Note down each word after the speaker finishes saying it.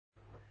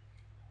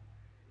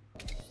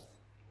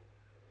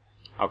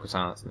Awkward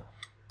silence.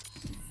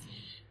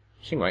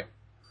 She can wait.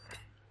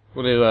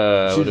 We'll do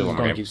one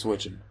more game. Keep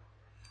switching.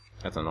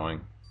 That's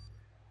annoying.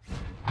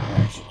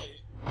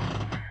 Actually,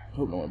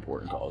 hope no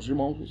important calls. Your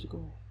mom was a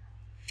call.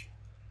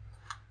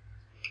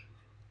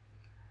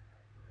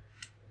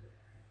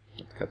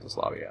 Let's cut this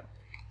lobby out.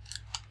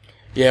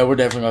 Yeah, we're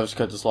definitely going to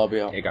cut this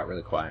lobby out. It got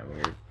really quiet and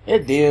weird.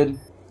 It did.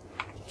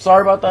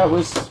 Sorry about that.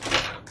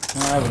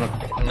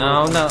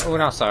 No, we're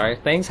not sorry.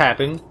 Things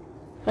happen.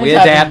 We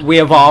adapt,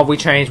 we evolve, we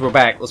change, we're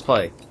back. Let's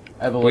play.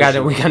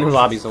 Evolution. We got new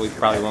lobbies, so we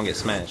probably won't get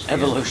smashed.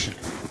 Evolution.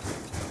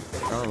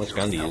 I don't know which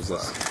gun to use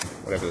this.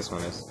 Whatever this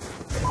one is.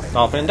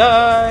 Dolphin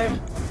dive!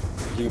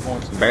 2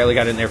 points. Barely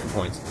got in there for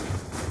points.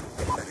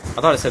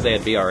 I thought it said they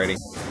had B already.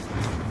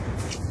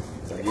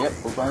 Yep,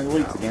 we're playing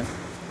elites again.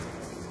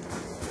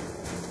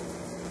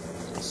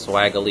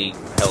 Swag elite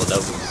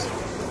Helidopies.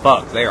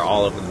 Fuck, they are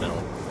all over the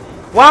middle.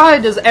 Why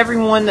does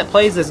everyone that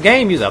plays this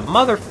game use a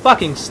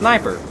motherfucking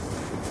sniper?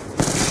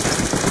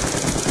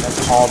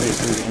 That's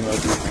obviously the MOD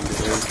thing to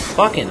do.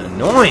 Fucking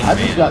annoying, man. I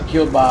just got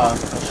killed by an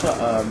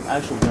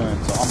actual gun,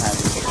 so I'm happy.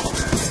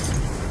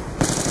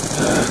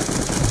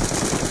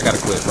 Gotta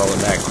quit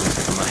rolling back on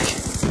this mic.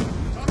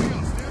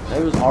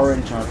 They was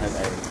already trying to take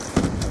A.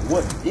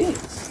 What dicks?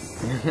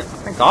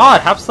 Thank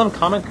God, have some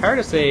common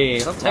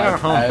courtesy. Let's take our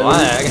home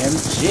flag.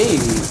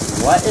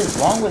 OMG. What is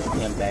wrong with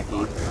him,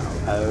 Becky?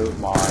 Oh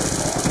my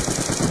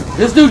God.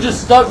 This dude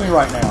just stuck me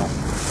right now.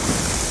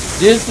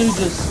 This dude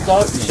just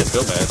stuck me. You should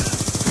feel bad.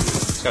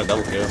 Just got a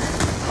double kill. I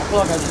feel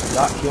like I just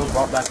got killed,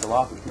 brought back to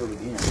life, and killed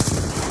again.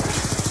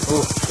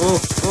 Ooh,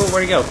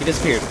 where'd he go? He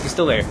disappeared. He's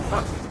still there.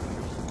 Huh.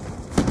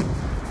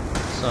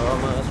 So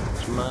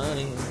much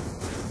money.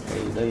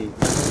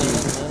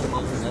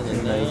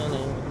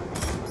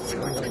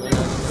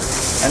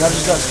 And I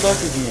just got stuck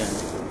again.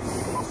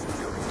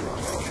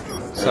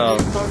 So,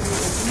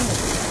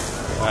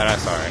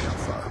 that's alright.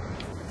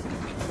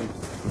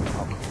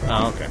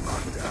 Oh, okay.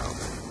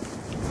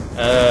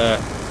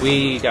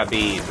 We got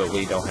B, but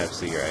we don't have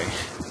C or A.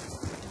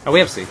 Oh, we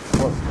have C.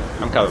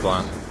 I'm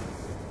colorblind.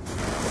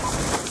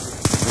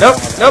 Nope.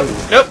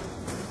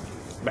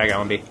 Bad guy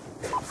on B.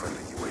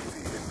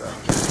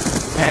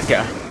 Bad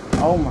guy.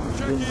 Oh my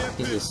goodness.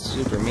 He's just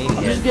super mean.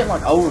 I'm just getting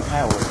like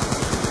overpowered.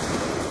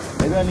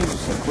 Maybe I need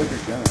just a quicker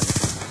gun.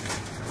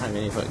 I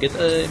mean, get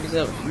the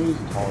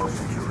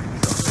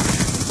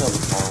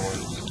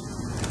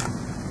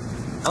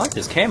I like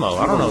this camo.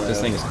 I don't know what this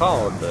thing is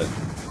called, but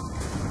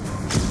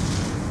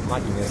I'm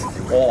liking this.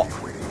 Oh.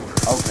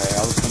 Okay, I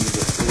was going to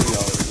get C. I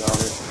already got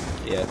it.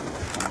 Yeah.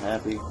 I'm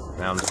happy.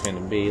 Now I'm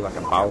defending B like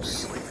a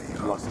boss.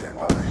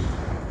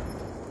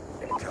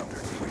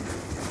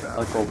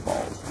 Like old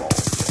balls.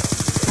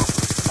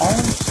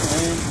 I'm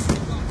saying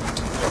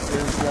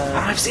is that...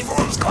 I have C4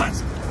 on this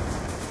class.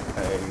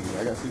 Hey,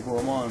 I got C4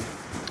 on mine.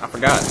 I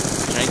forgot.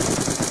 Change.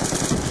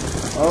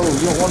 Oh,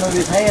 you don't want none of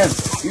these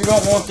hands. You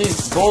don't want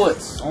these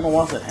bullets. I don't know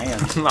why I said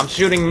hands. I'm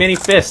shooting mini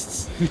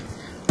fists.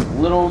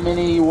 Little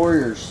mini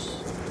warriors.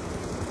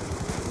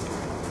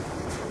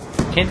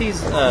 Can't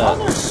these, Why is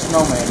there a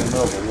snowman in the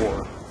middle of a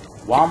war?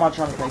 Why am I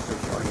trying to take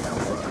this target out?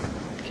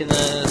 Can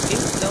the ski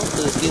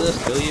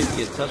list kill you if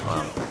you get touched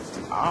by them?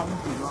 I'm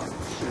not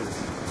sure.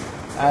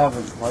 I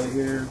haven't played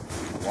here in a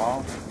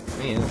while.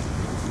 Me either.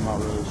 I'm not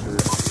really sure.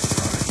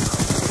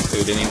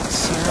 Dude, didn't even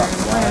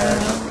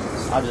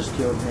I just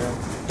killed him.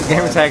 The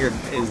gamer tagger,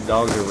 his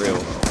dogs are real.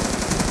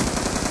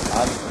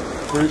 I'm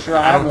pretty sure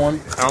I have one.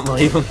 I don't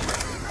believe him.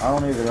 I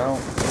don't either.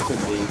 It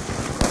could be. I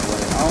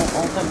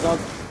don't think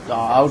dogs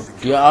are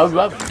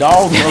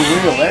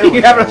real. There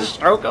You having a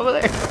stroke over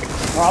there?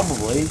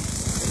 Probably.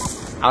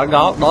 I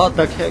got not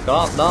the kick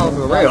off dogs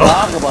are real.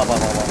 I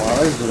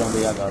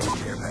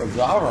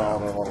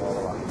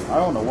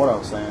don't know what I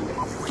was saying.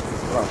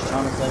 What I was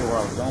trying to say, where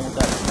I was going with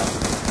that.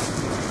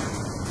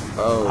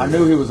 Oh. I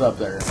knew he was up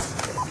there.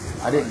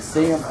 I didn't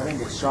see him. I didn't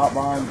get shot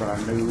by him, but I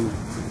knew.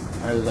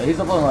 He's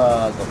up on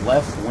the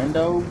left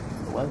window,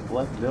 the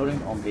left building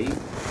on B, and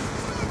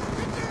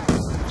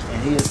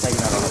he is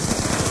taking out a.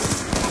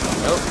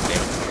 Nope.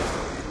 Damn it.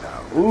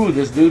 Ooh,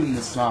 this dude in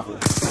the sniper.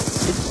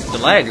 The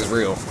lag is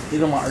real.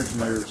 He's on my irking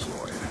nerves.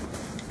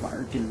 My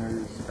irking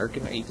nerves.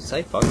 Irking? You can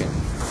say fucking.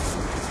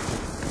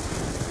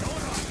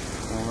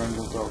 I'm gonna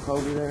go throw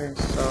Kobe there.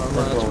 So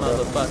much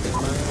motherfucking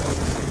money.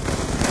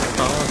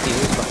 Phone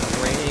keeps fucking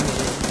ringing.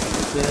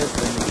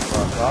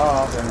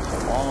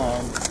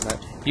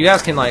 You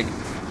guys can like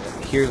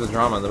hear the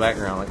drama in the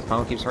background. Like the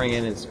phone keeps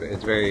ringing. It's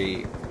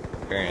very,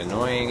 very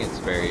annoying. It's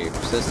very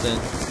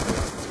persistent.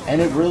 And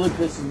it really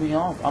pisses me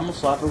off. I'm gonna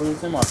slap her with a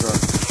semi-truck.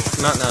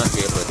 Not to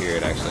be able to hear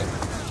it actually.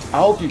 I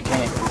hope you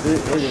can, because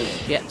it is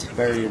Shit.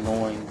 very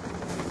annoying.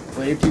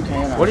 But if you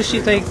can, what does she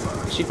think?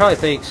 She probably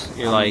thinks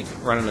you're like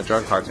running a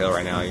drug cartel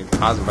right now. You're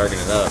Heisenberging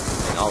it up,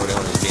 and all we're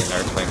doing is being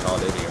there playing Call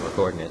of Duty and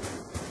recording it.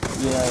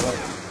 Yeah. Like,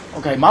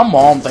 okay, my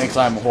mom thinks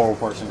I'm a horrible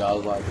person,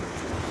 guys. Like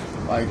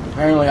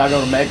apparently I go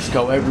to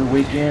Mexico every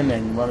weekend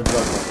and run a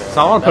drug cartel.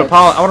 So I want to put a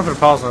pause. I want to put a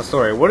pause on the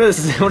story. What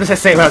does that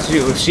say about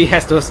you? If she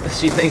has to,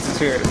 she thinks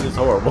it's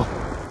horrible.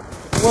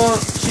 Well,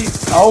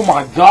 oh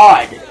my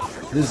God.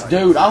 This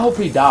dude, I hope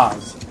he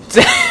dies.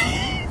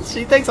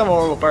 She thinks I'm a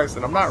horrible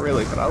person. I'm not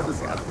really, but I'll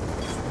just gotta.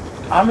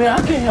 I mean, I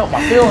can't help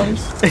my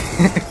feelings.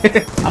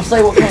 I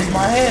say what comes to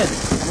my head.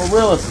 I'm a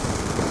realist.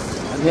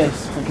 I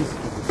guess.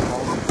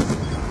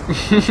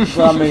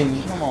 But I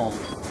mean, come on.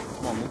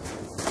 Come on, man.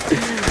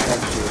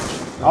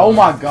 Oh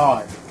my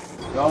god.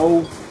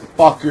 Go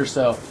fuck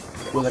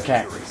yourself with a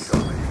cactus. How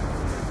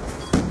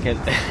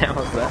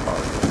was that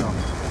hard?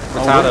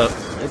 We're Oh, tied up.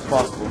 It's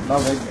possible. No,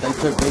 they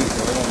took me,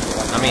 so they don't get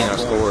like I mean, our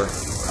score.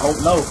 Oh,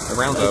 no. The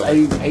round's It's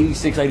over.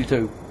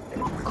 86-82.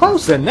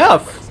 Close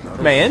enough,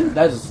 man.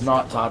 That is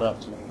not tied up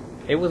to me.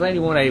 It was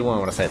 81-81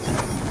 when I said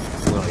that.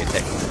 We don't get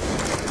technical.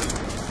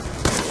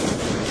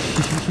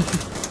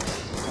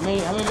 I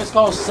mean, it's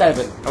called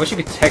 7. I wish you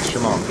could text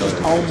your mom. Just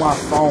on my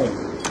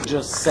phone.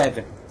 Just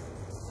 7.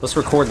 Let's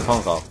record the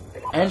phone call.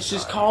 And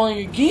she's calling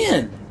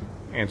again.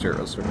 Answer it.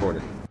 Let's record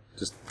it.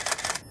 Just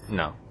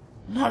no.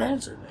 I'm not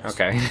answering this.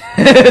 Okay.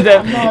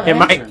 not it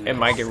answering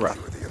might get rough.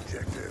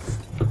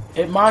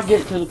 It might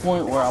get to the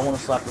point where I want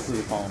to slap her through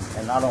the phone,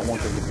 and I don't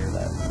want her to hear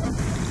that.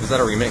 Is that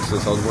a remix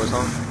of the Soulja Boy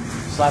song?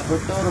 Slap her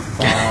through the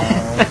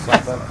phone,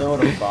 slap her through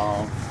the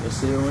phone. You'll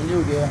see her when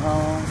you get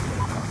home.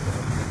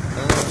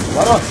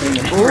 Why do I sing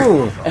it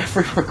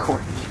every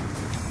recording?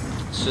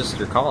 It's just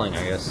your calling,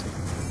 I guess.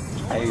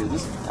 Hey, is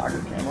this Tiger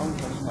Camo?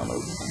 That's not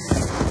open.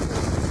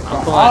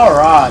 I'm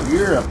Alright,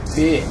 you're a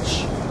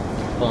bitch.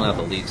 pulling out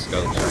the lead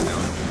scopes right now.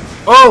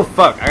 Oh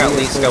fuck! I got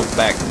lead scopes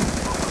back.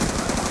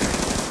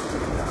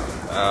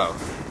 Oh.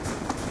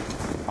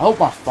 I hope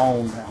my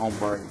phone at home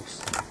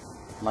breaks.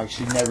 Like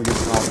she never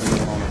gets called to me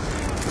on it.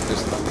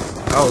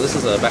 Oh, this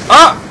is a back.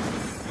 Ah!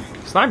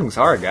 Sniping's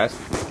hard, guys.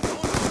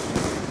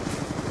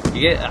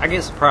 I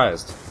get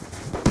surprised.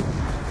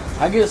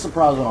 I get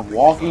surprised when I'm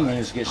walking and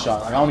just get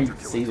shot. Like I don't even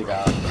see the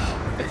guy.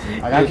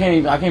 Like I can't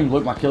even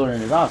look my killer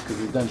in his eyes because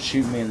he's done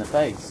shooting me in the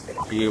face.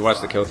 You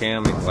watch the kill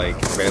cam, he's like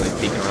barely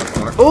peeking around the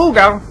corner. Oh,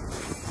 got him!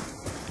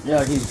 Yeah,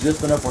 like he's just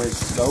been up where his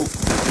scope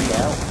be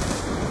out.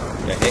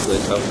 Yeah, hit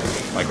glitch though.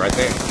 Like right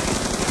there.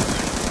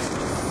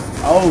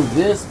 Oh,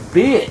 this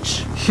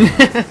bitch!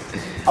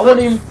 I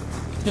wasn't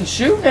even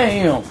shooting at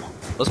him.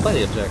 Let's play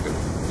the objective.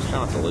 Just try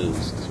not to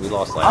lose because we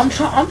lost last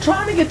game. I'm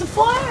trying to get the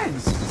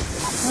flags.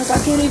 Like I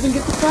can't even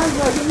get the flags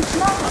right in the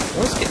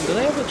snot. Do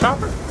they have a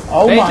chopper?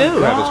 Oh they my do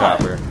God. have a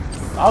chopper.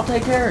 I'll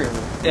take care of it.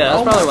 Yeah,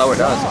 that's probably why we're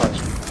done so God.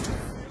 much.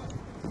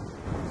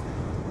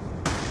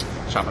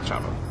 Chop it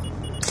down.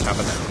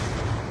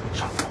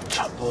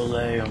 Chop,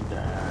 lay him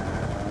down.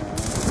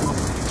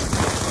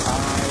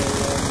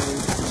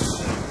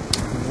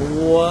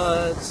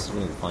 What? We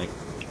need to plank.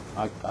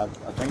 I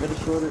think I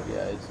destroyed it.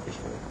 Yeah, it's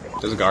destroyed.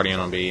 There's a Guardian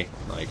on B,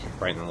 like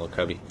right in the little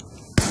cubby.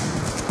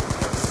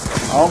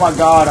 Oh my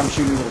God! I'm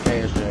shooting with a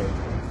KSJ.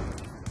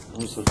 I'm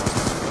going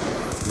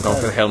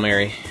for the Hail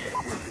Mary.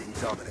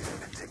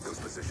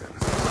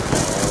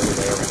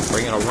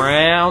 Bring it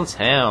around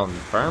town.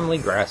 Firmly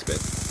grasp it.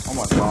 Oh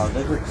my God!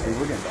 We're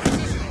getting done.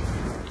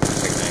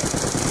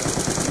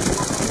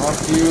 Fuck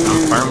I'm you,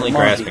 firmly monkey.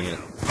 grasping it.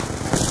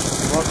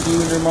 Fuck you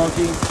and your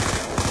monkey.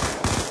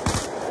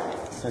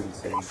 Second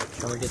stage.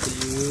 Can we get to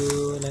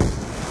you now?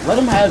 Let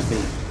him have B.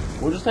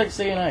 We'll just take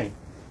CNA.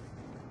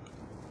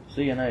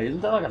 CNA.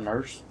 Isn't that like a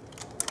nurse?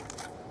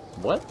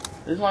 What?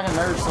 Isn't like a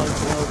nurse like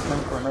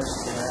coming for a nurse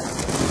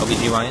CNA?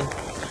 OBGYN?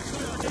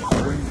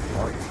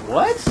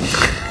 What?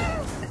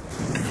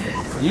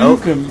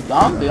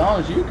 I'll be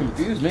honest, you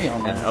confused me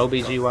on An that.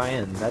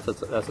 OBGYN. That's a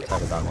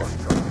type of doctor.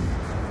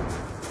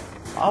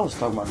 I was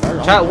talking about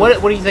nurse. Child,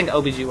 what do you think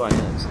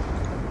OBGYN is? I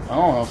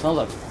don't know. It sounds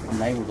like the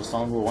name of a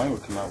song Lil Wayne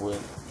would come out with.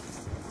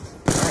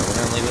 Alright, we're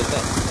gonna leave it at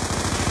that.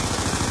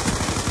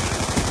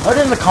 Put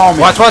it in the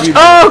comments. Watch!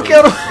 Oh,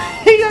 killed him!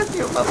 He got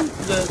killed by the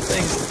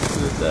thing.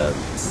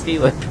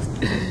 Stealing.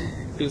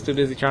 He was too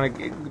busy trying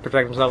to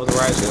protect himself with a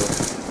riot shield.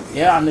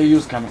 Yeah, I knew you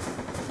was coming.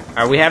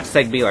 Alright, we have to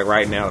take B like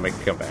right now to make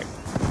the comeback.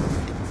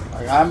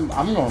 Like, I'm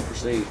going for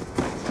C.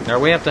 Or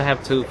we have to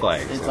have 2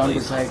 flags. It's at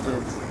least.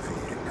 unprotected.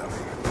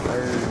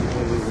 Third,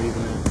 we'll be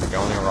leaving it.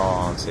 Going in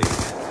raw on C.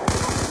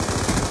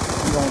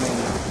 I'm going in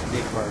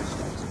dick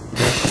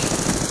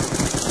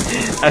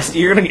first.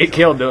 You're gonna get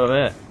killed doing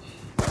that.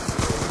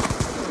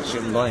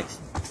 Shooting blanks.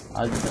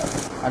 I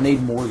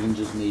need more than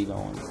just me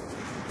going.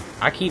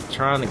 I keep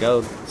trying to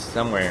go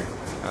somewhere.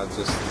 I'll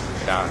just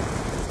die.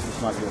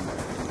 It's not good.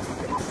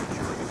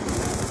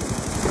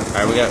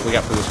 Alright, we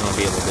got position on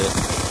B a little bit.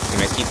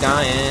 Teammates keep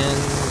dying.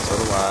 So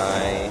do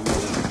I.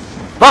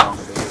 Fuck!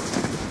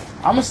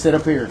 I'm gonna sit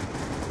up here.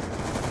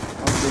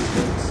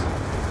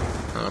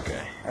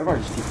 Okay.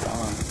 Everybody just keep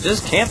dying.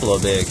 Just camp a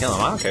little bit. Kill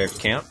him. I don't care if you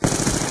camp.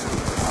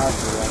 Right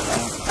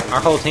Our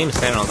whole team's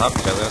standing on top of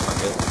each other. That's not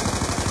good.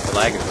 The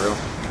lag is real.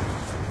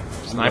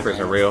 Snipers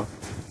are real.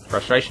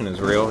 Frustration is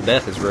real.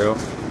 Death is real.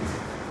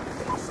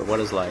 But what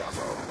is life?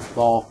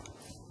 Ball.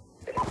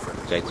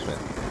 Jake Smith.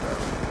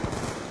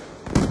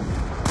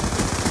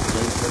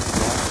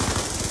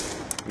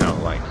 No,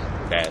 like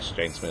dash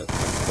Jake Smith.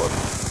 Quote.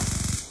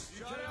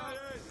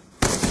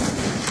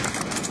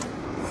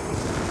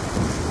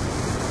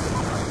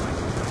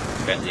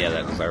 Yeah,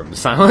 that deserved the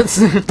silence.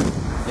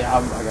 Yeah,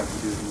 I got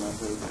confused on that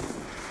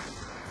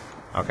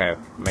too. Okay,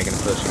 making a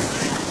push.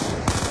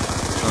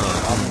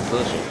 I'm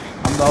Push.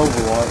 I'm the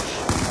Overwatch.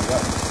 I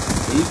got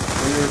deep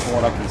clear from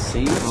what I can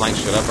see. I'm lighting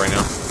shit up right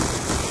now.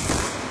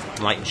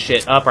 I'm lighting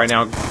shit up right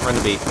now. Run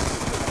the beat.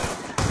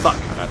 Fuck.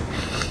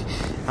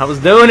 I was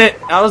doing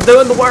it. I was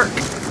doing the work.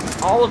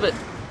 All of it.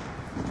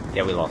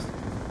 Yeah, we lost.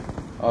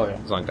 Oh yeah,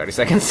 It was only 30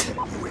 seconds.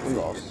 we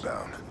lost.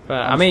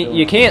 But, I mean,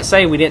 you can't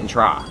say we didn't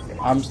try.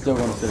 I'm still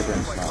gonna sit here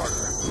and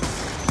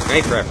snipe.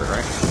 Great for effort,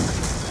 right?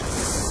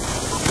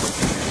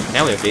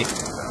 Now we have B.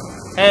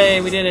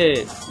 Hey, we did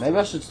it! Maybe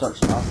I should start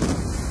sniping.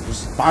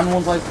 Just find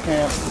one place to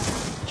camp.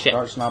 Shit.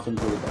 Start sniping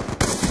through the day.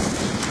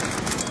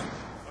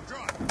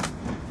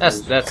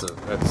 That's sad.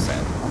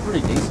 I'm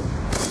pretty decent.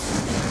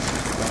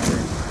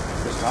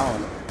 Just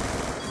following it.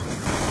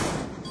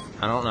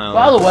 I don't know.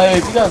 By the way,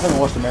 if you guys haven't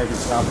watched American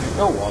Sniper,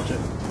 go watch it.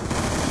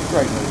 It's a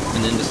great movie.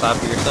 And then decide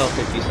for yourself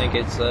if you think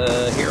it's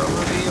a hero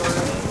movie or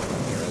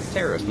a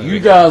terrorist movie. You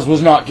guys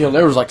was not killed.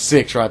 There was like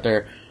 6 right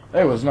there.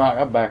 There was not.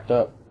 I backed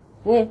up.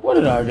 Well, what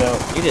did I go?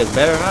 You did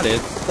better than I did.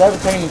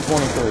 17 and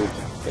 23.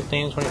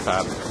 15 and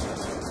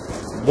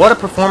 25. What a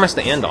performance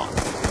to end on.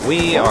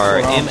 We are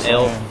what I'm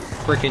ML saying.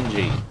 freaking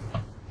G.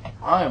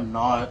 I am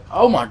not.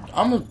 Oh my.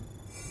 I'm gonna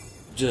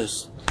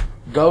just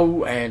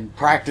go and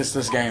practice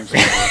this game.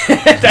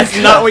 That's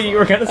not what you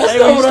were gonna That's say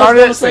not when you what I was started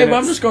gonna it. say, but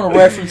I'm just gonna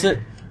reference it.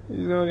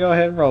 You're gonna go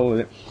ahead and roll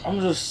with it. I'm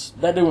just.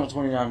 That dude went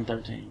 29 and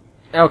 13.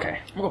 Okay.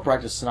 I'm gonna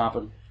practice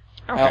sniping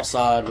Okay.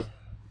 outside with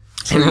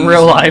In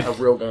real life. a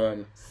real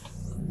gun.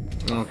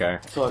 Okay.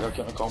 I feel like I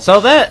couldn't accomplish. So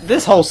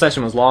this whole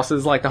session was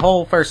losses. Like the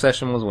whole first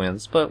session was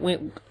wins, but we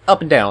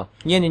up and down,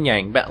 yin and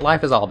yang.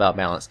 Life is all about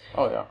balance.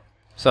 Oh yeah.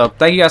 So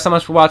thank you guys so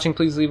much for watching.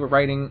 Please leave a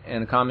rating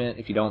and a comment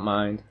if you don't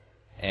mind,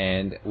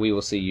 and we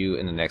will see you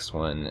in the next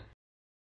one.